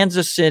have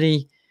Kansas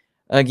City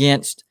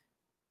against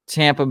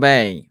Tampa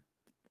Bay.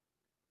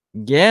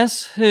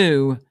 Guess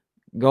who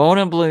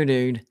Golden Blue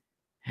Dude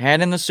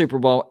had in the Super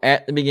Bowl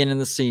at the beginning of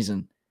the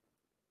season?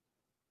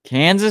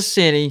 Kansas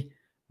City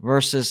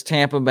versus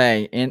Tampa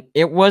Bay. And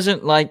it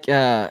wasn't like,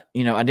 I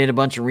did a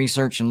bunch of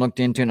research and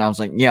looked into it, and I was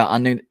like, yeah, I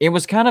knew. It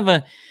was kind of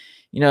a,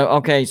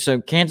 okay, so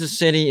Kansas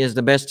City is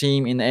the best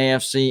team in the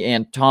AFC,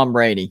 and Tom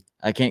Brady,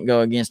 I can't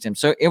go against him.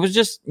 So it was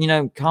just,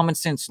 common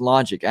sense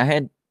logic. I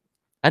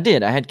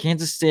had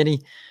Kansas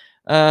City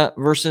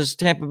versus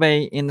Tampa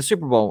Bay in the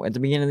Super Bowl at the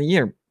beginning of the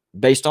year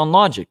based on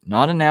logic,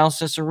 not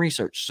analysis or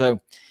research. So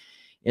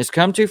it's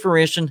come to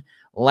fruition.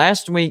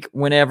 Last week,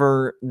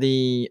 whenever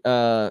the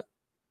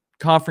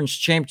conference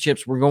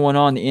championships were going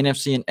on, the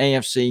NFC and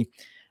AFC,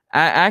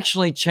 I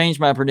actually changed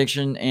my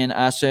prediction, and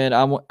I said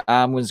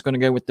I was going to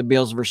go with the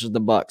Bills versus the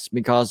Bucks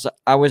because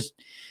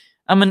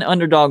I'm an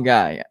underdog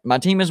guy. My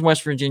team is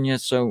West Virginia,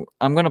 so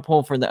I'm going to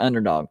pull for the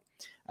underdog.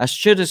 I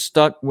should have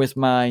stuck with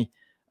my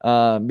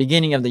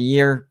beginning of the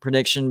year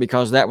prediction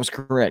because that was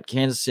correct.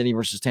 Kansas City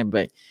versus Tampa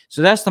Bay.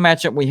 So that's the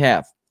matchup we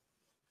have.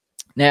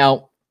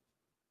 Now,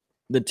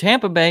 the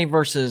Tampa Bay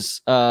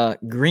versus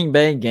Green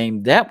Bay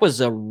game, that was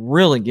a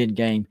really good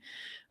game.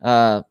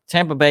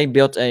 Tampa Bay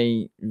built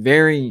a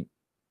very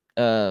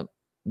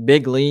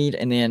big lead,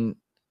 and then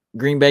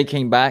Green Bay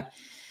came back,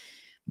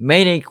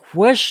 made a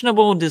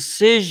questionable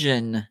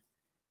decision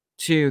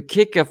to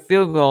kick a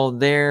field goal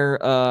there.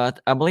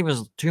 I believe it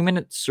was 2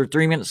 minutes or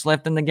 3 minutes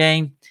left in the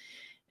game.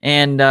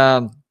 And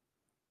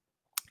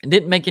it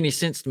didn't make any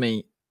sense to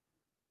me.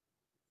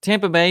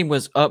 Tampa Bay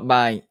was up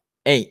by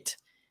 8.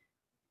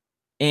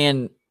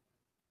 And,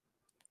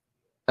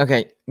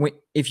 okay,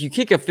 if you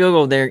kick a field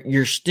goal there,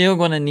 you're still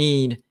going to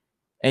need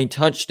a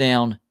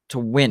touchdown to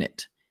win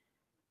it.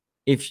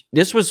 If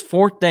this was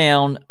fourth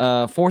down,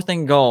 fourth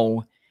and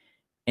goal,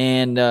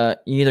 and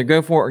you either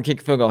go for it or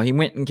kick a field goal. He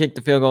went and kicked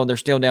the field goal. They're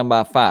still down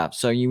by 5.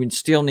 So you would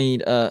still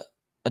need a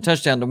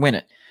touchdown to win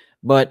it.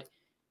 But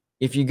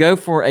if you go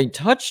for a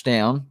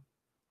touchdown,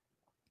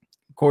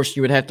 of course,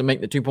 you would have to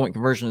make the 2-point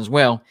conversion as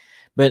well.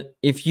 But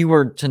if you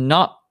were to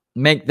not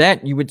make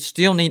that, you would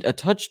still need a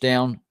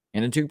touchdown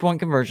and a 2-point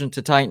conversion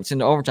to tie it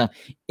into overtime.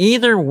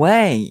 Either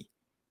way,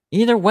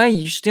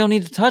 you still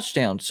need a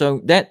touchdown.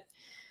 So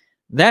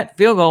that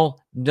field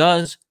goal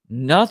does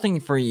nothing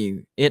for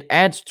you. It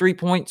adds 3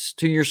 points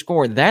to your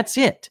score. That's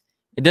it.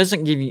 It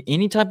doesn't give you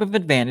any type of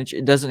advantage.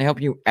 It doesn't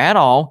help you at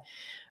all.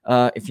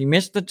 If you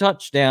miss the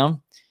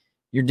touchdown,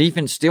 your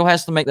defense still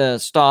has to make the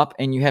stop,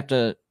 and you have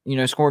to,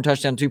 score a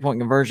touchdown, 2-point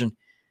conversion.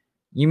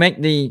 You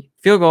make the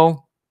field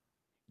goal,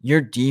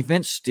 your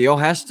defense still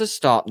has to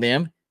stop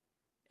them,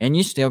 and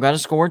you still got to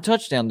score a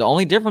touchdown. The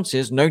only difference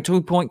is no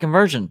 2-point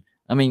conversion.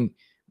 I mean,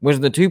 was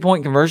the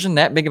 2-point conversion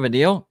that big of a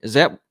deal?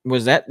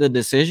 Was that the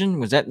decision?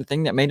 Was that the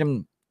thing that made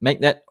him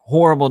make that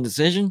horrible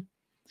decision?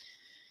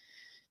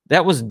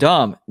 That was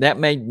dumb. That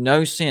made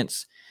no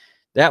sense.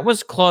 That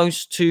was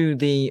close to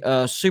the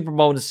Super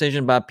Bowl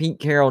decision by Pete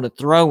Carroll to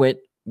throw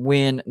it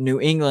when New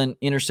England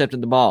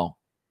intercepted the ball.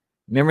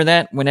 Remember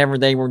that? Whenever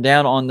they were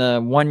down on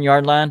the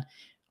 1-yard line,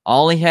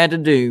 all he had to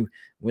do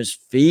was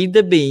feed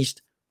the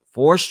beast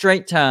 4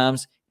 straight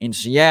times, and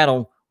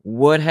Seattle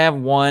would have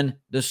won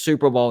the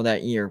Super Bowl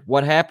that year.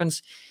 What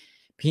happens?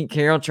 Pete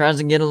Carroll tries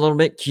to get a little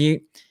bit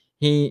cute.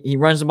 He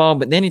runs the ball,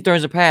 but then he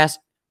throws a pass.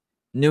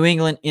 New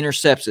England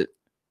intercepts it.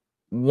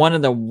 One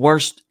of the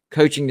worst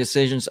coaching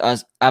decisions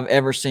I've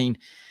ever seen.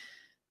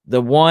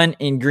 The one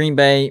in Green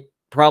Bay,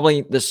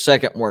 probably the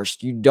second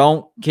worst. You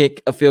don't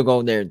kick a field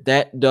goal there.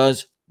 That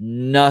does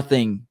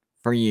nothing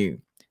for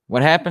you.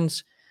 What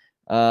happens?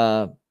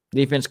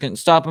 Defense couldn't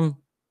stop him,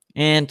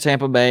 and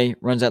Tampa Bay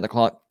runs out the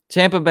clock.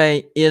 Tampa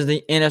Bay is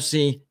the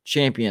NFC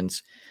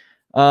champions.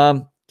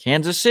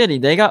 Kansas City,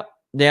 they got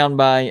down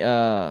by,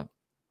 I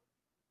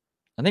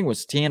think it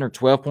was 10 or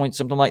 12 points,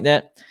 something like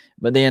that.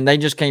 But then they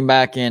just came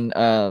back and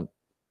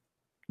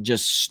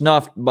just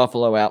snuffed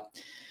Buffalo out.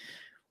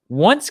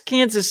 Once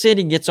Kansas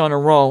City gets on a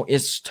roll,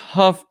 it's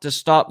tough to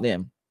stop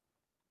them.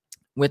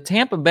 With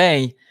Tampa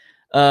Bay,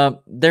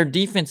 their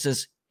defense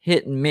is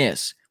hit and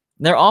miss.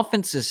 Their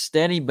offense is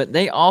steady, but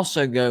they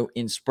also go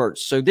in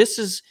spurts. So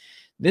this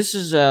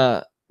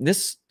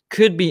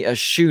could be a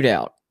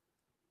shootout.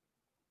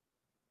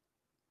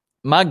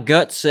 My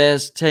gut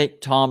says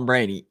take Tom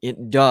Brady.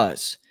 It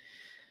does.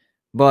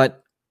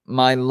 But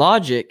my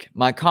logic,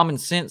 my common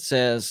sense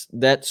says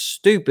that's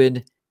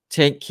stupid.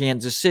 Take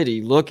Kansas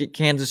City. Look at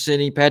Kansas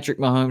City, Patrick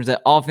Mahomes.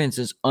 That offense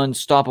is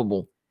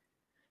unstoppable.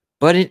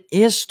 But it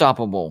is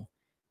stoppable.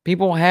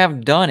 People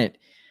have done it.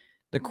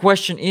 The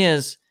question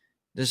is,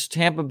 does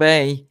Tampa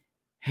Bay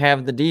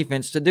have the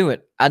defense to do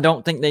it? I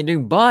don't think they do,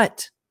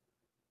 but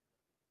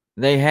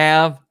they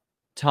have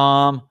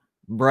Tom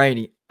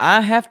Brady.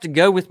 I have to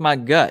go with my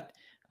gut.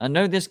 I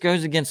know this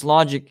goes against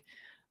logic,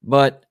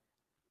 but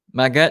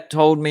my gut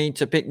told me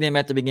to pick them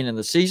at the beginning of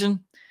the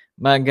season.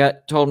 My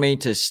gut told me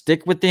to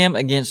stick with them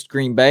against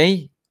Green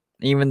Bay,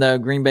 even though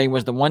Green Bay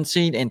was the 1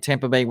 seed and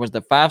Tampa Bay was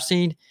the 5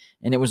 seed,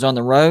 and it was on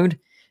the road.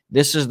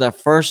 This is the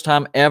first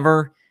time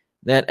ever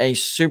that a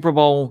Super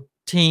Bowl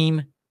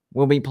team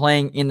will be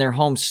playing in their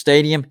home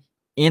stadium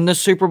in the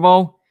Super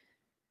Bowl.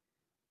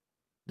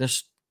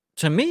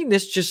 To me,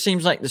 this just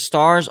seems like the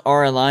stars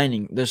are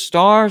aligning. The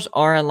stars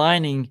are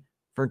aligning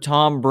for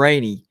Tom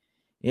Brady.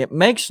 It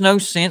makes no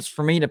sense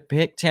for me to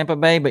pick Tampa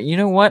Bay, but you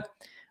know what?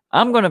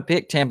 I'm going to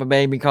pick Tampa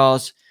Bay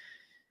because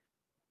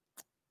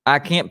I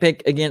can't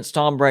pick against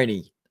Tom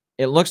Brady.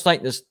 It looks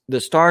like the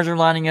stars are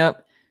lining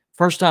up.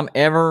 First time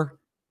ever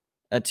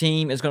a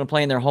team is going to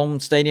play in their home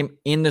stadium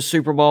in the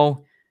Super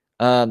Bowl.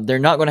 They're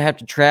not going to have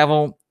to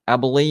travel. I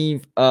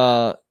believe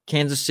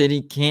Kansas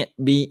City can't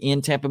be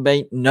in Tampa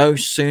Bay no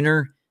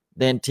sooner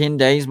than 10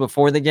 days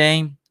before the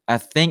game. I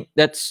think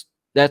that's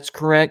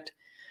correct.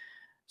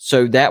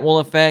 So that will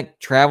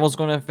affect. Travel is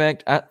going to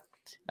affect.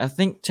 I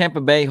think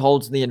Tampa Bay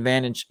holds the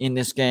advantage in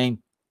this game.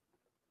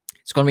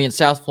 It's going to be in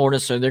South Florida,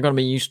 so they're going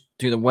to be used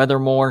to the weather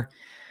more.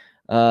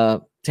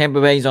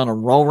 Tampa Bay's on a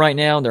roll right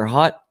now. They're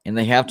hot, and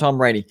they have Tom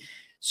Brady.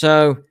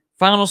 So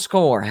final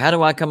score, how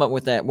do I come up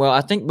with that? Well,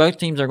 I think both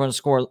teams are going to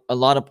score a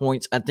lot of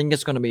points. I think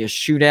it's going to be a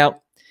shootout.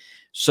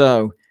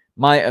 So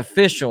my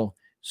official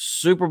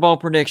Super Bowl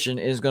prediction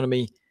is going to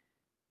be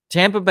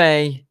Tampa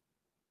Bay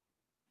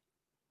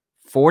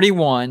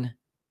 41,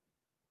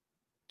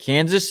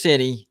 Kansas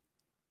City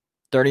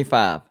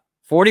 35.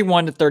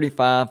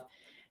 41-35.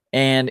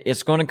 And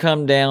it's going to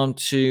come down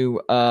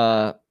to,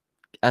 I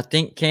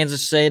think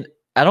Kansas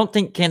I don't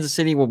think Kansas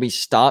City will be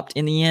stopped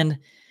in the end.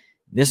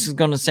 This is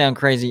going to sound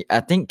crazy. I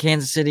think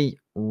Kansas City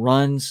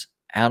runs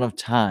out of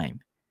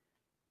time.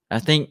 I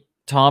think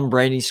Tom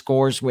Brady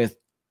scores with,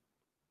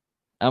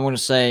 I'm going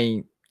to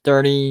say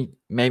 30,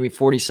 maybe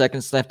 40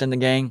 seconds left in the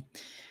game.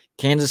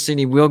 Kansas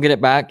City will get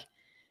it back.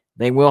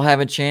 They will have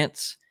a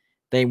chance.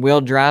 They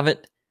will drive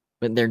it,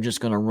 but they're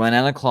just going to run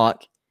out of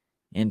clock.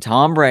 And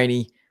Tom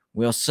Brady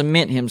will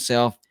cement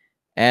himself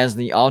as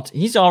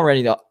he's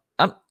already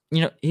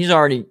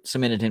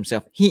cemented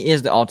himself. He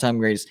is the all-time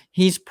greatest.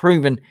 He's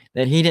proven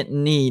that he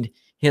didn't need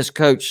his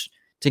coach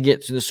to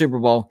get to the Super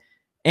Bowl,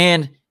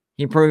 and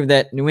he proved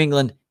that New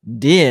England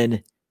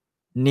did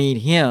need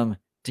him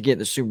to get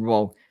the Super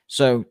Bowl.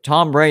 So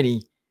Tom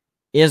Brady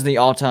is the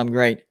all-time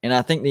great, and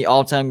I think the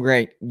all-time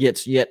great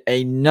gets yet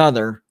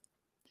another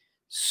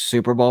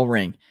Super Bowl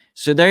ring.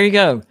 So there you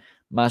go.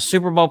 My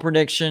Super Bowl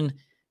prediction: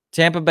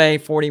 Tampa Bay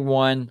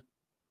 41,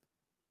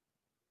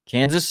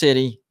 Kansas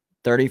City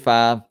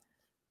 35,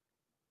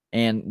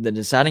 and the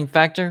deciding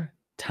factor,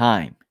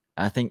 time.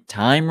 I think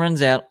time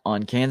runs out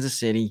on Kansas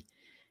City,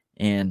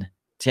 and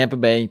Tampa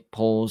Bay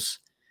pulls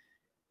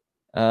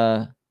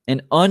an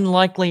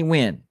unlikely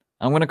win.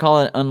 I'm going to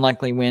call it an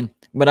unlikely win,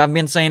 but I've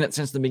been saying it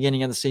since the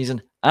beginning of the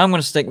season. I'm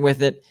going to stick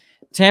with it.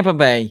 Tampa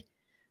Bay,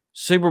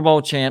 Super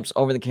Bowl champs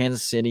over the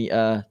Kansas City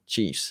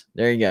Chiefs.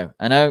 There you go.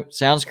 I know,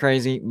 sounds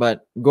crazy,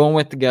 but going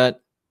with the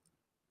gut.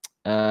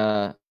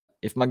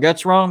 If my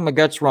gut's wrong, my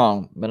gut's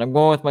wrong. But I'm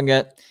going with my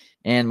gut,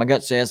 and my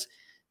gut says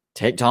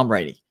take Tom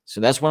Brady.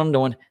 So that's what I'm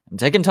doing. I'm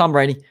taking Tom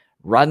Brady,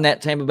 riding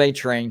that Tampa Bay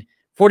train.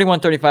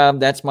 41-35,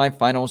 that's my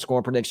final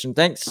score prediction.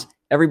 Thanks,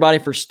 everybody,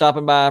 for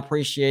stopping by. I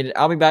appreciate it.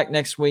 I'll be back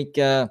next week.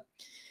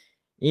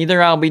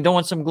 Either I'll be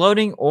doing some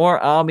gloating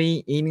or I'll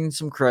be eating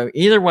some crow.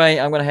 Either way,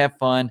 I'm going to have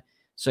fun.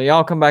 So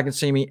y'all come back and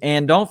see me.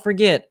 And don't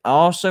forget, I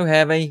also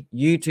have a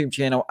YouTube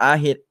channel. I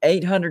hit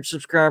 800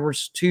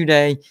 subscribers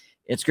today.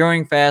 It's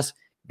growing fast.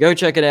 Go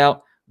check it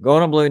out. Go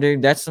on a Blue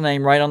Dude. That's the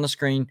name right on the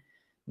screen.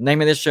 The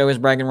name of this show is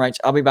Braggin Rights.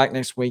 I'll be back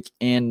next week.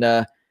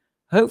 And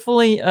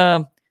hopefully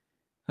Tom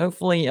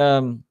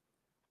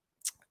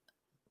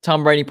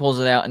Brady pulls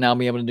it out and I'll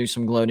be able to do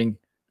some gloating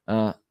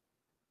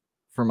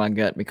for my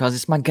gut, because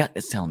it's my gut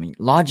that's telling me.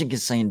 Logic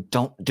is saying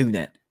don't do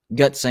that.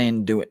 Gut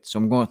saying do it. So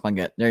I'm going with my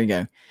gut. There you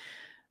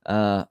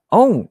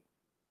go.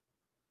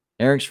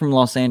 Eric's from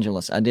Los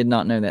Angeles. I did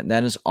not know that.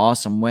 That is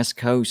awesome. West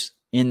Coast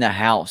in the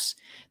house.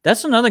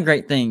 That's another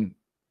great thing.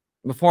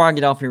 Before I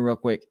get off here real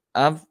quick,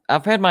 I've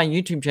had my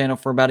YouTube channel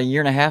for about a year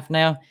and a half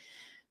now.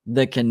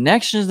 The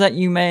connections that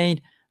you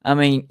made, I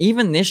mean,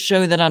 even this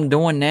show that I'm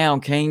doing now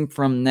came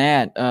from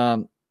that.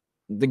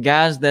 The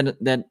guys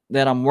that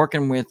I'm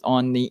working with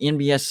on the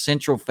NBS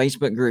Central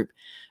Facebook group,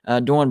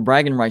 doing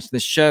Braggin Rights,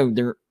 this show,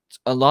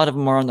 a lot of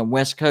them are on the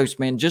West Coast,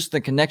 man. Just the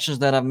connections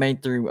that I've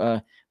made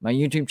through my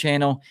YouTube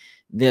channel,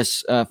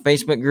 this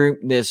Facebook group,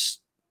 this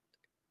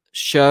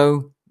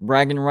show,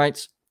 Braggin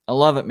Rights. I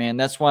love it, man.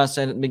 That's why I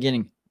said at the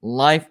beginning,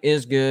 life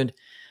is good.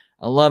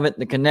 I love it.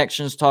 The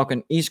connections,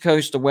 talking East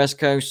Coast to West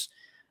Coast,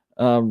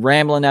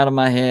 rambling out of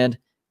my head,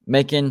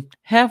 making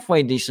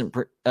halfway decent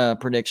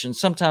predictions.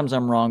 Sometimes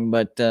I'm wrong,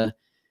 but I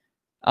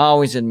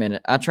always admit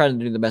it. I try to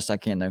do the best I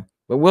can, though.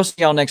 But we'll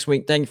see y'all next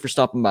week. Thank you for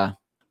stopping by.